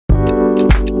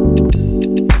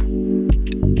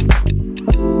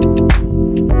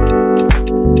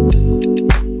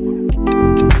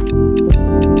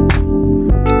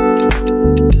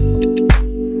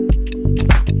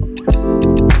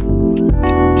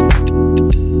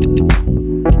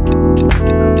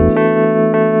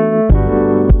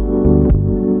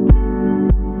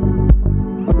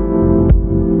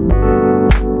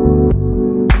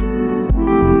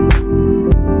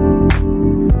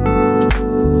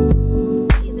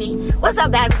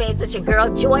up, Bazzle Babes? It's your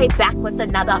girl Joy back with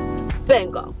another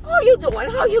bingo. How you doing?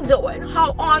 How you doing?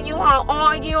 How are you? How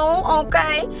are you?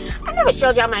 Okay. I never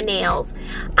showed y'all my nails.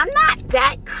 I'm not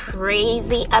that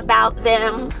crazy about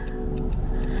them.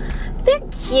 They're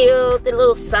cute, the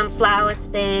little sunflower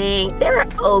thing. They're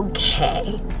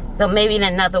okay. So maybe in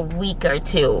another week or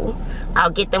two,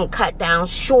 I'll get them cut down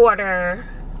shorter,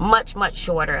 much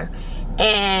shorter.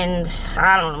 And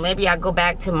I don't know, maybe I'll go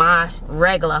back to my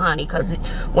regular honey, because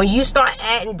when you start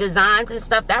adding designs and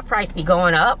stuff, that price be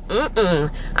going up. I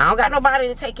don't got nobody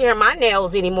to take care of my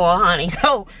nails anymore, honey.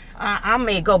 So I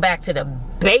may go back to the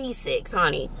basics,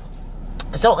 honey.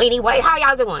 So anyway, how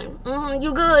y'all doing?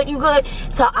 You good? You good?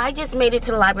 So I just made it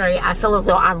to the library. I feel as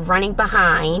though I'm running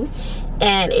behind,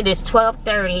 and it is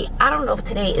 12:30. I don't know if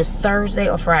today is Thursday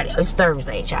or Friday. It's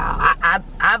Thursday, child.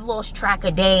 I've lost track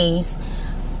of days.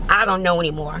 I don't know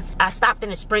anymore. I stopped in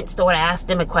the Sprint store to ask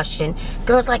them a question.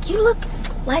 Girl's like, you look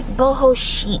like boho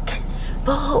chic.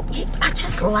 Boho,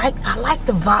 I like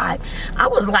the vibe. I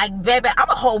was like, baby, I'm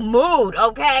a whole mood,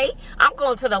 okay? I'm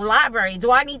going to the library.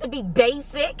 Do I need to be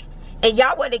basic? And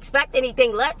y'all wouldn't expect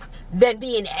anything less than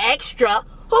being extra.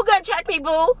 Who gonna check me,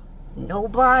 boo?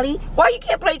 Nobody. Why you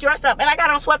can't play dress up? And I got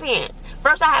on sweatpants.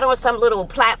 First I had on some little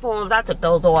platforms. I took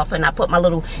those off and I put my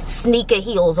little sneaker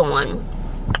heels on.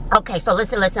 Okay, so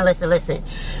listen.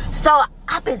 So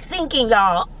I've been thinking,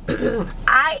 y'all,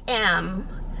 I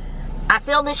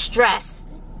feel this stress,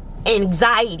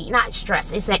 anxiety, not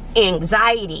stress, it's an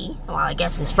anxiety, well, I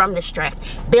guess it's from the stress,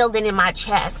 building in my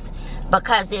chest,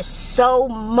 because there's so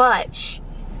much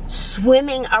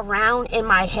swimming around in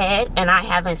my head and I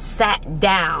haven't sat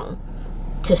down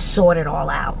to sort it all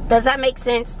out. Does that make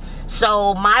sense?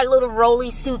 So my little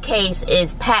rolly suitcase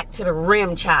is packed to the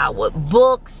rim, child, with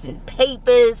books and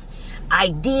papers,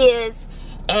 ideas,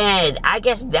 and I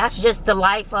guess that's just the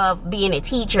life of being a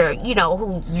teacher, you know,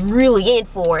 who's really in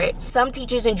for it. Some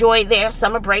teachers enjoy their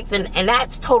summer breaks, and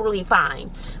that's totally fine.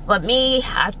 But me,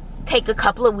 I take a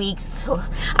couple of weeks.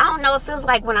 I don't know, it feels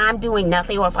like when I'm doing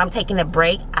nothing or if I'm taking a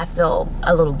break, I feel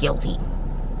a little guilty.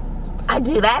 I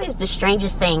do. That is the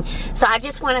strangest thing. So I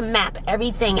just want to map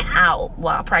everything out.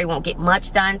 Well, I probably won't get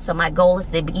much done. So my goal is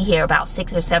to be here about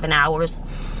 6 or 7 hours.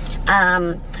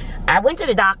 I went to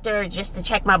the doctor just to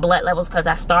check my blood levels because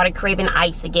I started craving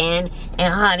ice again.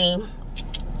 And honey,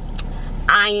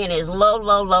 iron is low.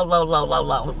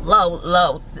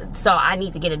 So I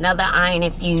need to get another iron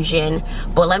infusion.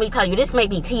 But let me tell you, this may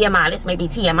be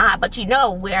TMI. But you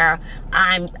know where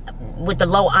I'm with the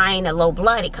low iron and low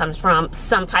blood, it comes from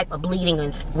some type of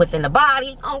bleeding within the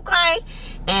body, okay?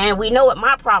 And we know what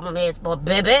my problem is, but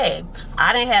baby,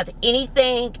 I didn't have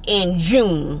anything in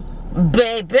June.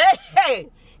 Baby,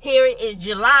 here it is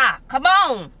July. Come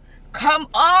on. Cut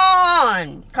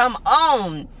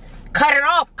it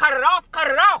off.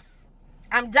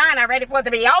 I'm done. I'm ready for it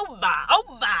to be over.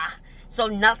 So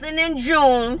nothing in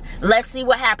June. Let's see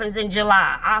what happens in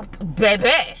July.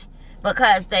 Baby.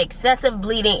 Because the excessive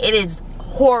bleeding, it is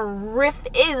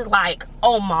horrific. It is like,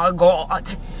 oh my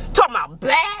God. Talking about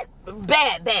bad.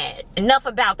 Enough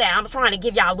about that. I'm trying to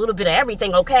give y'all a little bit of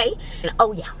everything, okay? And,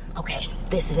 oh yeah, okay.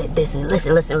 This is it.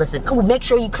 Listen. Oh, make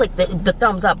sure you click the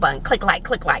thumbs up button. Click like.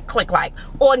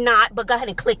 Or not, but go ahead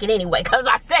and click it anyway, because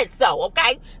I said so,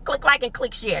 okay? Click like and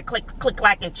click share. Click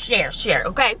like and share,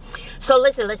 okay? So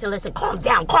listen. Calm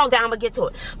down. I'm gonna get to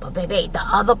it. But baby, the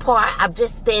other part, I've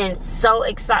just been so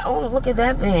excited. Oh, look at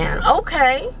that van.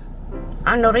 Okay.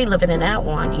 I know they living in that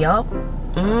one, yup.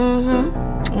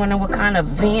 I wonder what kind of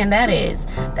van that is.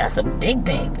 That's a big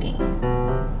baby.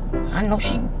 I know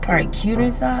she probably cute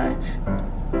inside.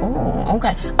 Oh,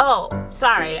 okay. Oh,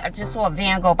 sorry. I just saw a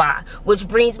van go by. Which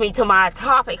brings me to my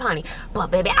topic, honey.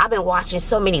 But baby, I've been watching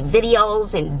so many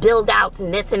videos and build outs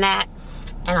and this and that.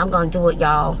 And I'm gonna do it,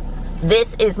 y'all.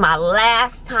 This is my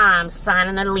last time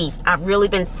signing a lease. I've really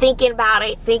been thinking about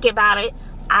it.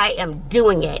 I am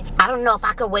doing it. I don't know if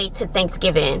I could wait to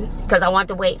Thanksgiving, because I want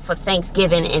to wait for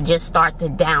Thanksgiving and just start to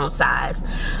downsize.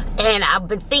 And I've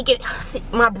been thinking, see,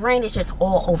 my brain is just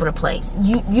all over the place.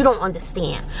 You don't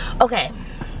understand. Okay.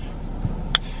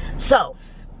 So,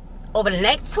 over the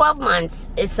next 12 months,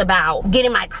 it's about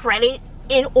getting my credit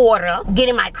in order.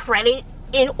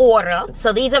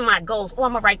 So these are my goals. Oh,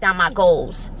 I'm gonna write down my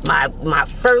goals. My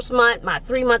first month, my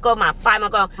 3-month goal, my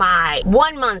 5-month goal. My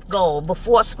 1-month goal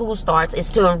before school starts is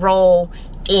to enroll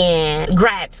in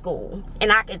grad school.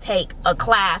 And I can take a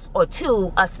class or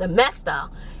two a semester,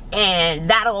 and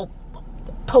that'll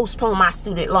postpone my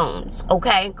student loans,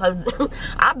 okay? Because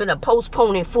I've been a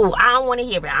postponing fool. I don't want to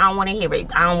hear it. I don't want to hear it.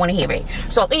 I don't want to hear it.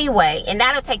 So anyway, and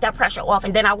that'll take that pressure off,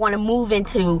 and then I want to move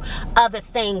into other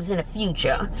things in the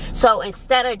future. So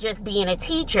instead of just being a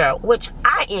teacher, which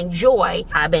I enjoy,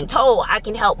 I've been told I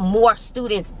can help more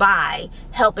students by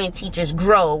helping teachers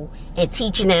grow and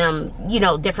teaching them, you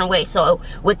know, different ways. So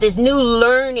with this new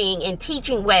learning and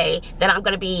teaching way that I'm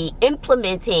going to be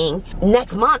implementing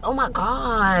next month, oh my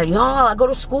God, y'all, I go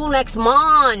to school next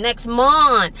month. I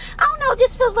don't know, it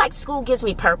just feels like school gives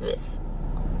me purpose,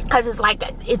 because it's like,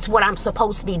 it's what I'm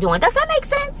supposed to be doing. Does that make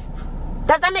sense?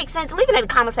 Does that make sense? Leave it in the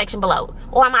comment section below.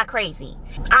 Or am I crazy?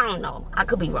 I don't know. I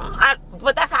could be wrong.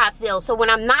 But that's how I feel. So when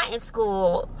I'm not in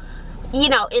school, you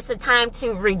know, it's a time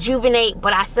to rejuvenate,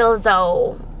 but I feel as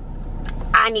though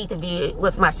I need to be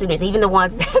with my students, even the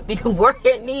ones that be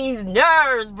working these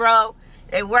nerves, bro.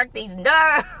 They work these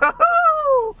nerves.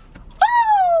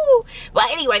 But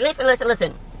anyway,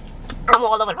 listen. I'm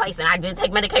all over the place, and I do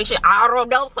take medication. I don't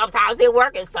know. Sometimes it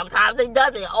works and sometimes it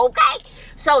doesn't, okay?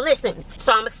 So listen,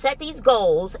 so I'm going to set these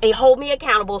goals and hold me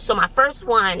accountable. So my first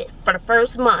one for the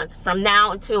first month from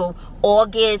now until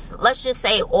August, let's just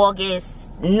say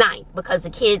August 9th, because the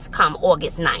kids come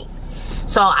August 9th.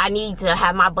 So I need to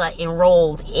have my butt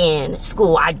enrolled in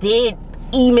school. I did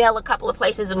email a couple of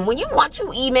places, and when you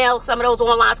email some of those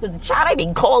online schools, the child, they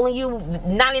be calling you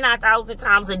 99,000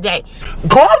 times a day.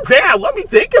 Calm down, let me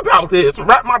think about this,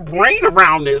 wrap my brain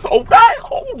around this, okay?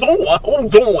 Hold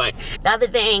on. The other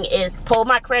thing is pull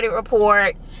my credit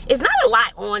report. It's not a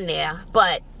lot on there,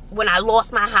 but when I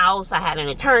lost my house, I had an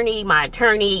attorney. My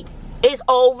attorney, it's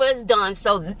over, it's done,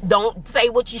 so don't say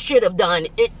what you should have done.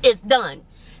 It's done.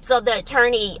 So the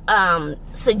attorney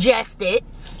suggested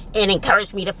and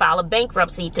encouraged me to file a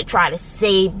bankruptcy to try to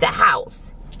save the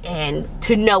house, and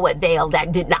to no avail.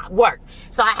 That did not work.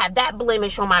 So I have that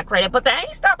blemish on my credit, but that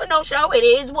ain't stopping no show. It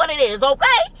is what it is, okay?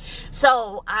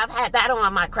 So I've had that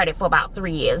on my credit for about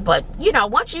 3 years, but you know,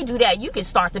 once you do that, you can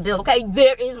start to build, okay?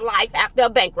 There is life after a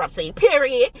bankruptcy,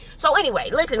 period. So anyway,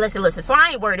 listen. So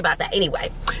I ain't worried about that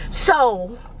anyway.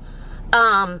 So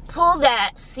pull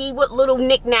that, see what little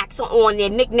knickknacks are on there,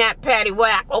 knick-knack,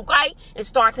 paddywhack, okay? And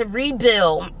start to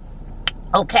rebuild.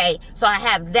 Okay, so I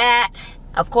have that.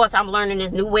 Of course, I'm learning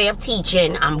this new way of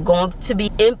teaching. I'm going to be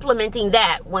implementing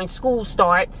that when school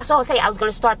starts. So I say I was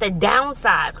going to start the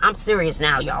downsize. I'm serious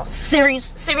now, y'all.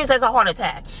 Serious as a heart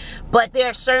attack. But there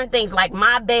are certain things like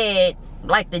my bed,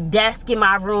 like the desk in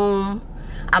my room.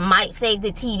 I might save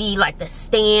the TV, like the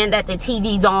stand that the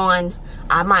TV's on.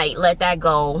 I might let that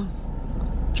go.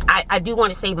 I do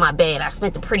want to save my bed. I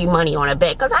spent the pretty money on a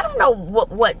bed because I don't know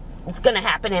what's going to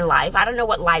happen in life. I don't know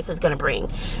what life is going to bring.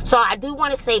 So I do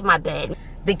want to save my bed.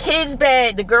 The kids'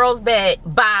 bed, the girls' bed,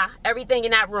 bye. Everything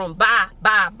in that room, bye.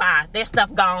 Their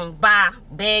stuff gone, bye.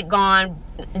 Bed gone,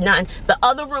 none. The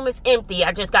other room is empty.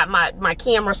 I just got my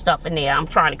camera stuff in there. I'm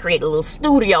trying to create a little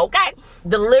studio, okay?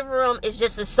 The living room is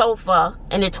just a sofa,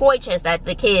 and the toy chest that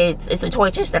the kids, it's a toy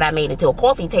chest that I made into a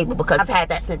coffee table because I've had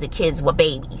that since the kids were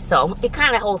babies. So it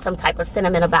kind of holds some type of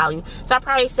sentimental value. So I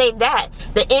probably saved that.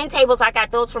 The end tables, I got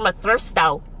those from a thrift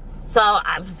store. So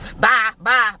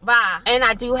bye. And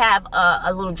I do have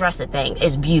a little dresser thing.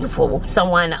 It's beautiful.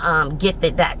 Someone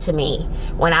gifted that to me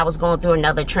when I was going through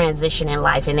another transition in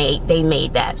life, and they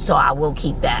made that. So I will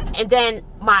keep that. And then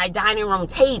my dining room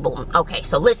table. Okay,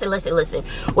 so listen.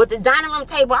 With the dining room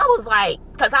table, I was like,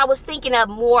 because I was thinking of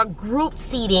more group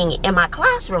seating in my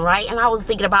classroom, right? And I was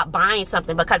thinking about buying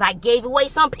something because I gave away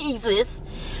some pieces,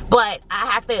 but I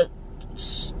have to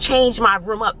change my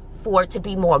room up for it to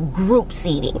be more group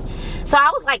seating. So I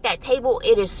was like, that table,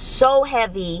 it is so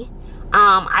heavy.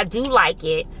 I do like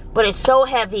it, but it's so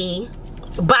heavy.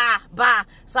 Bye.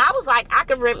 So I was like, I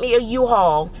could rent me a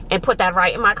U-Haul and put that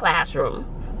right in my classroom.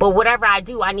 But whatever I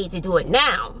do, I need to do it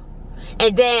now.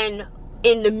 And then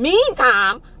in the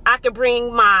meantime, I could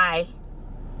bring my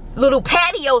little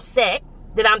patio set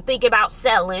that I'm thinking about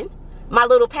selling, my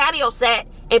little patio set,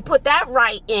 and put that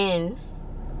right in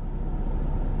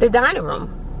the dining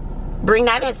room. Bring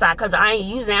that inside, because I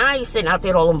ain't sitting out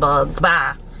there with all them bugs.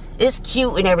 Bye. It's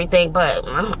cute and everything, but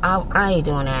I ain't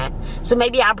doing that. So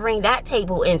maybe I'll bring that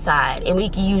table inside and we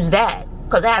can use that,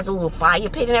 because it has a little fire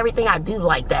pit and everything. I do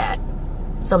like that.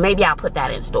 So maybe I'll put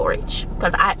that in storage,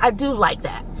 because I do like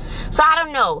that. So I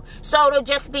don't know. So it'll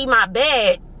just be my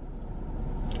bed,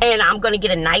 and I'm going to get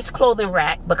a nice clothing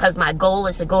rack, because my goal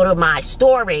is to go to my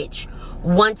storage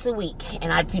once a week,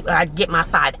 and I get my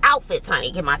 5 outfits,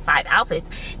 honey. Get my 5 outfits.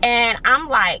 And I'm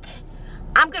like,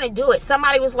 I'm gonna do it.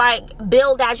 Somebody was like,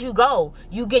 build as you go.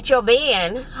 You get your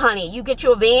van, honey. You get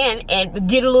your van and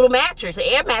get a little mattress, an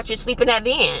air mattress, sleep in that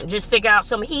van. Just figure out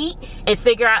some heat and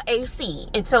figure out AC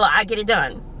until I get it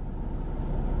done.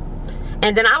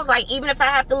 And then I was like, even if I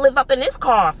have to live up in this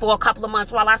car for a couple of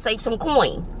months while I save some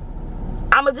coin,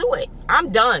 I'm gonna do it. I'm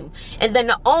done. And then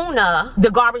the owner, the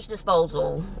garbage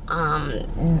disposal,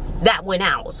 that went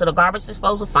out. So the garbage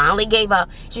disposal finally gave up.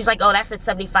 She's like, oh, that's a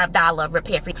 $75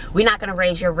 repair fee. We're not gonna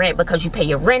raise your rent because you pay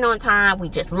your rent on time. We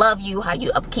just love you, how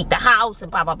you upkeep the house and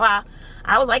blah, blah, blah.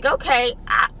 I was like, okay,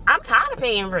 I'm tired of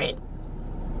paying rent.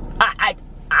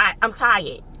 I'm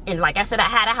tired. And like I said, I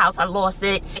had a house, I lost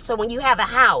it. So when you have a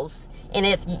house, and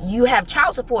if you have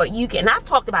child support, you can, and I've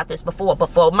talked about this before, but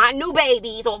for my new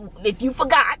babies, or if you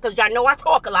forgot, because y'all know I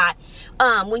talk a lot,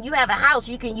 when you have a house,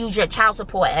 you can use your child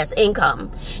support as income.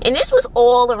 And this was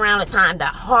all around the time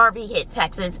that Harvey hit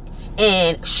Texas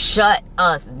and shut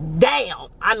us down.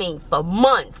 I mean, for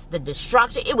months, the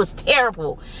destruction, it was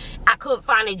terrible. I couldn't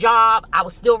find a job. I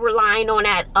was still relying on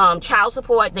that child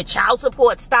support. The child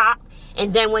support stopped.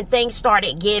 And then when things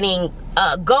started getting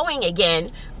going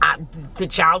again, the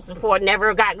child support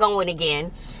never got going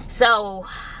again. So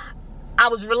I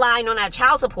was relying on that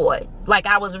child support like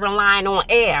I was relying on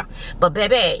air. But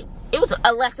baby, it was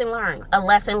a lesson learned, a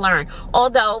lesson learned.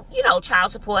 Although, you know,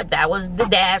 child support, that was the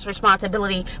dad's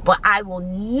responsibility. But I will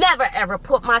never, ever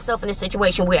put myself in a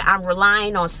situation where I'm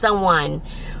relying on someone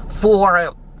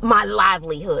for my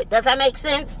livelihood. Does that make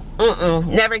sense?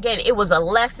 Never again. It was a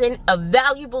lesson, a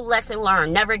valuable lesson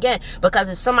learned. Never again. Because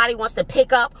if somebody wants to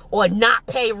pick up or not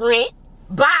pay rent,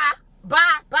 bye,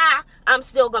 I'm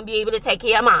still going to be able to take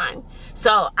care of mine.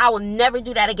 So I will never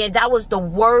do that again. That was the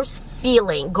worst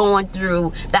feeling, going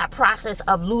through that process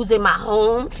of losing my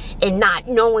home and not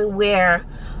knowing where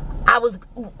I was,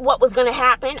 what was going to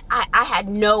happen. I had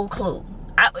no clue.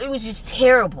 It was just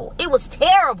terrible. It was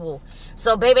terrible.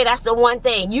 So, baby, that's the one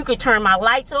thing. You could turn my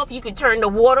lights off. You could turn the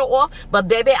water off. But,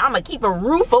 baby, I'm going to keep a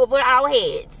roof over our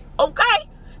heads. Okay?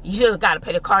 You still got to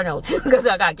pay the car note, too, because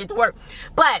I got to get to work.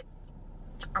 But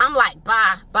I'm like,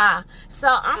 bye. So,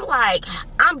 I'm like,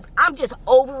 I'm just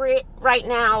over it right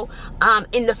now.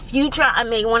 In the future, I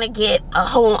may want to get a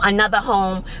home, another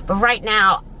home. But right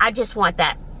now, I just want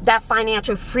that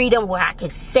financial freedom where I can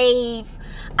save.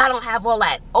 I don't have all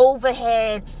that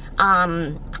overhead.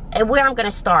 And where I'm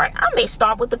gonna start, I may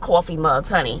start with the coffee mugs,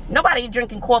 honey. Nobody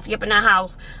drinking coffee up in the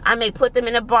house. I may put them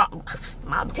in a bar.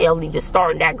 Mom telling me to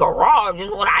start in that garage is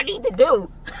what I need to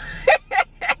do.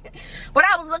 But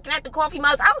I was looking at the coffee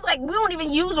mugs. I was like, we don't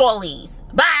even use all these.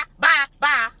 Bye.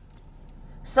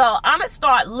 So I'm gonna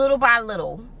start little by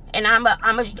little, and I'm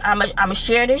gonna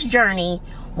share this journey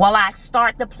while I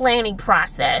start the planning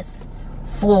process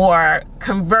for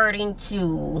converting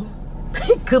to,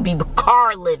 it could be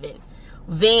car living,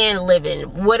 van living,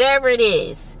 whatever it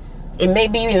is. It may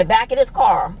be in the back of this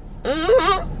car.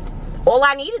 All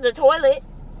I need is a toilet.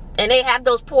 And they have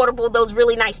those portable, those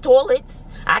really nice toilets.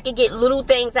 I can get little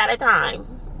things at a time.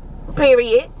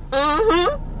 Period.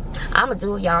 I'ma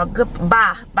do it, y'all.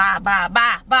 Goodbye. Bye.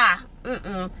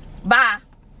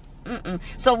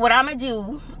 So what I'm gonna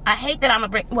do, I hate that I'm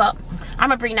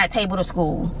gonna bring that table to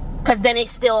school, because then it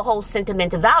still holds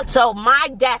sentimental value. So my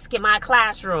desk in my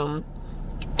classroom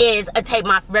is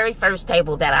my very first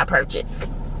table that I purchased.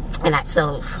 And I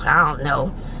don't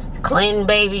know, clean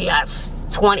baby,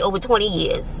 over 20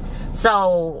 years.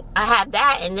 So I have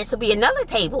that, and this will be another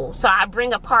table. So I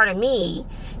bring a part of me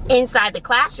inside the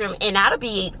classroom, and that'll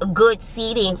be a good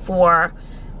seating for,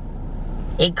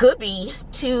 it could be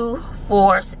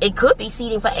it could be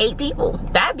seating for 8 people.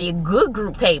 That'd be a good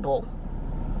group table.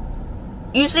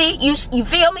 You see, you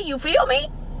feel me?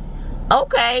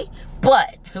 Okay.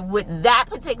 But with that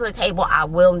particular table, I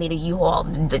will need a U-Haul.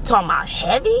 Talking about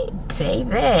heavy?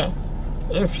 Baby,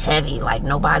 it's heavy like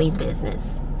nobody's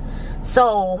business.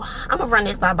 So I'm going to run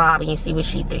this by Bobby and see what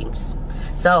she thinks.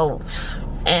 So,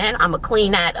 and I'm going to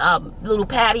clean that little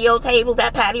patio table,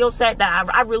 that patio set that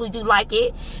I really do like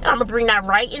it. And I'm going to bring that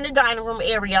right in the dining room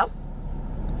area.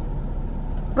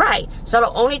 Right. So the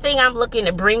only thing I'm looking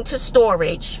to bring to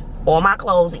storage, all my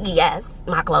clothes, yes,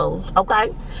 my clothes,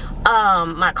 okay?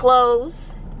 My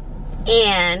clothes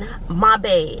and my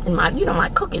bed and my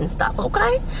cooking stuff,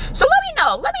 okay? So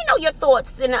let me know your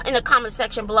thoughts in the comment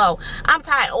section below. I'm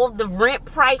tired. All the rent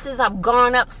prices have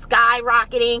gone up,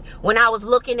 skyrocketing. When I was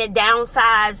looking to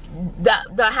downsize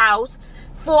the house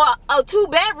for a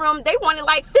 2-bedroom, they wanted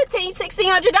like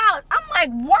 $1,500–$1,600. I'm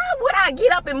like, why would I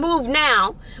get up and move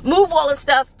now, move all the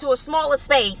stuff to a smaller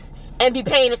space and be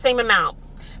paying the same amount?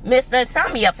 Mister,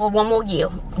 sign me up for 1 more year.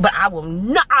 But I will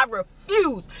not, I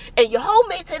refuse. And you hold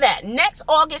me to that. Next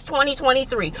August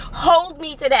 2023, hold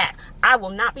me to that. I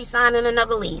will not be signing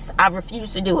another lease. I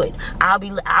refuse to do it.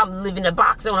 I'm living in a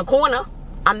box on a corner.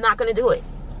 I'm not going to do it.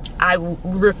 I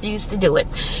refuse to do it.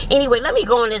 Anyway, let me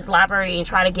go in this library and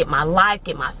try to get my life,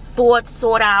 get my thoughts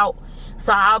sorted out.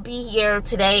 So I'll be here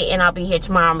today and I'll be here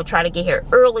tomorrow. I'm going to try to get here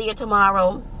earlier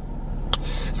tomorrow.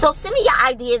 So send me your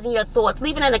ideas and your thoughts.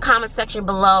 Leave it in the comment section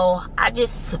below.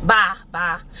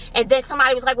 Bye. And then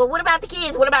somebody was like, well, what about the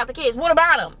kids? What about the kids? What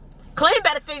about them? Clint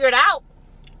better figure it out.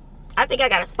 I think I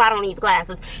got a spot on these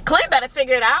glasses. Clint better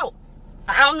figure it out.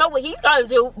 I don't know what he's going to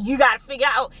do. You got to figure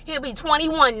out. He'll be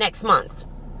 21 next month.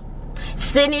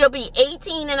 Sydney will be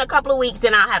 18 in a couple of weeks.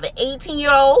 Then I'll have an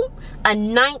 18-year-old, a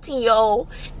 19-year-old,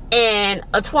 and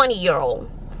a 20-year-old.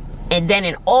 And then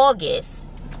in August,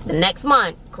 the next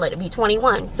month, Clint will be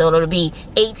 21. So it'll be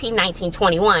 18, 19,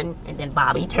 21. And then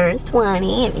Bobby turns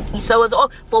 20. And so it's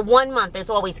all for 1 month. It's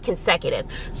always consecutive.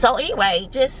 So anyway,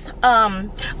 just,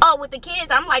 oh, with the kids,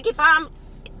 I'm like, if I'm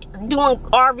doing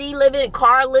RV living,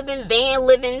 car living, van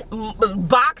living,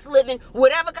 box living,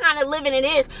 whatever kind of living it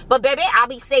is, but baby, I'll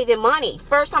be saving money.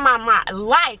 First time in my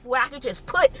life where I could just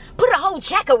put a whole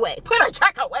check away, put a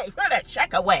check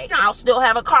away. I'll still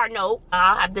have a car note.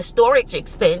 I'll have the storage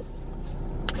expense,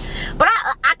 but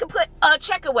I could put a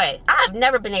check away. I've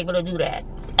never been able to do that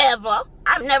ever.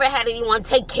 I've never had anyone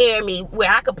take care of me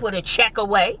where I could put a check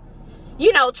away.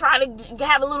 You know, try to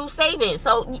have a little savings.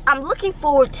 So I'm looking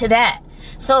forward to that,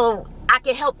 so I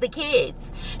can help the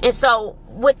kids. And so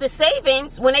with the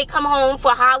savings, when they come home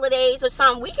for holidays or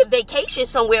something, we can vacation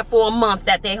somewhere for a month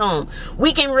that they're home.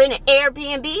 We can rent an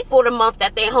Airbnb for the month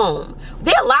that they're home.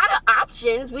 There are a lot of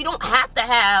options. We don't have to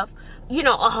have, you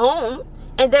know, a home.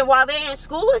 And then while they're in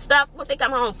school and stuff, what they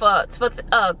come home for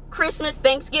Christmas,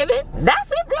 Thanksgiving,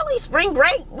 that's it really, spring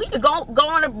break. We could go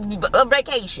on a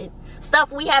vacation.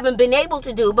 Stuff we haven't been able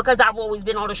to do because I've always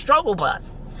been on a struggle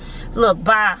bus. Look,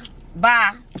 bye.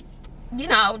 You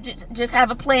know, just have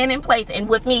a plan in place. And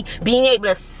with me being able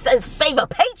to save a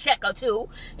paycheck or two,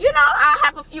 you know, I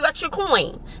have a few extra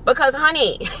coin. Because,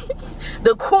 honey,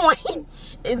 the coin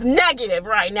is negative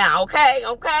right now, okay?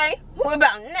 We're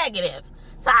about negative.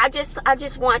 So I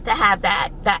just want to have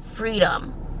that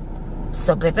freedom.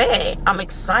 So, baby, I'm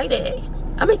excited.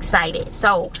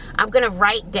 So I'm going to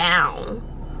write down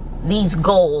these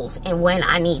goals and when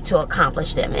I need to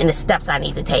accomplish them and the steps I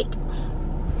need to take.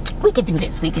 We can do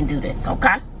this,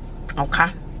 okay? I'm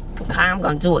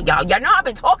gonna do it, y'all. Y'all know I've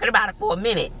been talking about it for a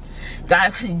minute.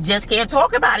 Guys, just can't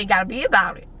talk about it, gotta be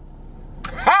about it.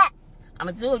 I'm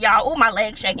gonna do it, y'all. Oh, my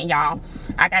leg's shaking, y'all.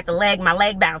 I got my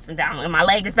leg bouncing down, and my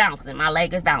leg is bouncing.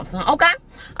 Okay?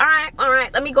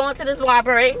 Alright, let me go into this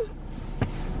library.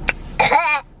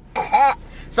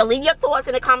 So leave your thoughts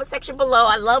in the comment section below.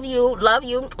 I love you.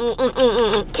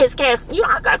 Kiss. You know,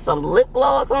 I got some lip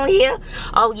gloss on here.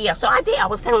 Oh, yeah. So I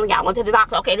was telling you I went to the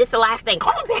doctor. Okay, this is the last thing.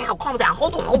 Calm down.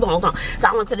 Hold on. So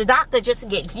I went to the doctor just to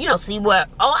get, you know, see what.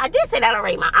 Oh, I did say that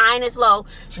already. My iron is low.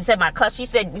 She said she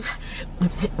said,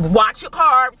 watch your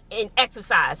carbs and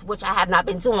exercise, which I have not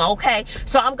been doing. Okay.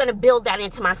 So I'm going to build that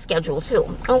into my schedule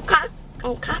too. Okay.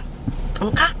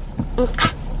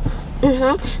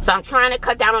 So I'm trying to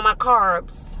cut down on my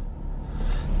carbs.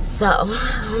 So,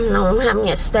 I don't know, I'm having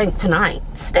a steak tonight.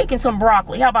 Steak and some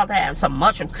broccoli. How about that? And some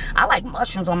mushrooms. I like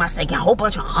mushrooms on my steak. And a whole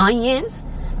bunch of onions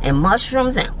and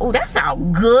mushrooms. And, oh, that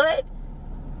sounds good.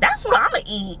 That's what I'm going to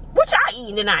eat. What y'all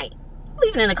eating tonight?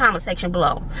 Leave it in the comment section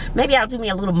below. Maybe I'll do me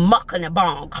a little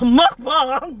mukbang.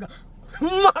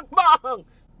 Mukbang.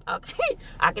 Okay?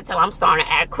 I can tell I'm starting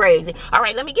to act crazy. All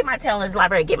right, let me get my tail in this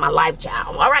library and get my life,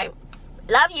 child. All right.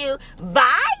 Love you. Bye,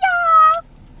 y'all.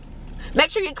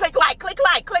 Make sure you click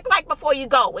like before you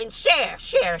go. And share.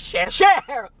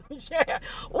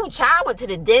 Ooh, child, I went to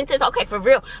the dentist. Okay, for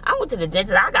real. I went to the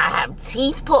dentist. I gotta have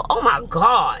teeth pulled. Oh, my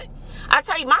God. I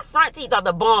tell you, my front teeth are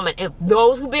the bomb. And if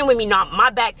those who've been with me know, my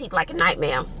back teeth like a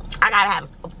nightmare. I gotta have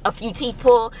a few teeth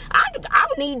pulled. I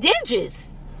need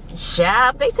dentures.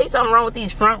 Child, if they say something wrong with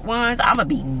these front ones, I'm gonna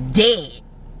be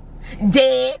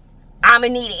dead. I'm gonna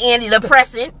need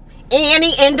antidepressant.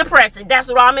 Antidepressant. That's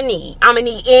what I'm gonna need. I'm gonna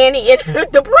need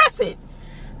antidepressant.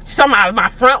 Some of my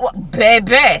front,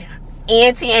 baby,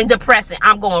 antidepressant.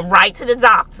 I'm going right to the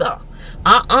doctor.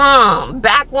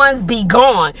 Back ones be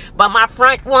gone, but my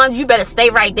front ones, you better stay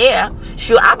right there.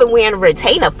 Sure, I've been wearing a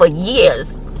retainer for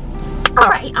years. All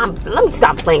right, let me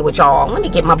stop playing with y'all. Let me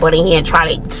get my butt in here and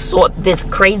try to sort this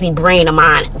crazy brain of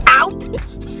mine out.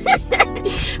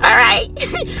 All right,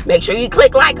 make sure you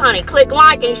click like, honey. Click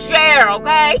like and share,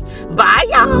 okay? Bye,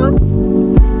 y'all.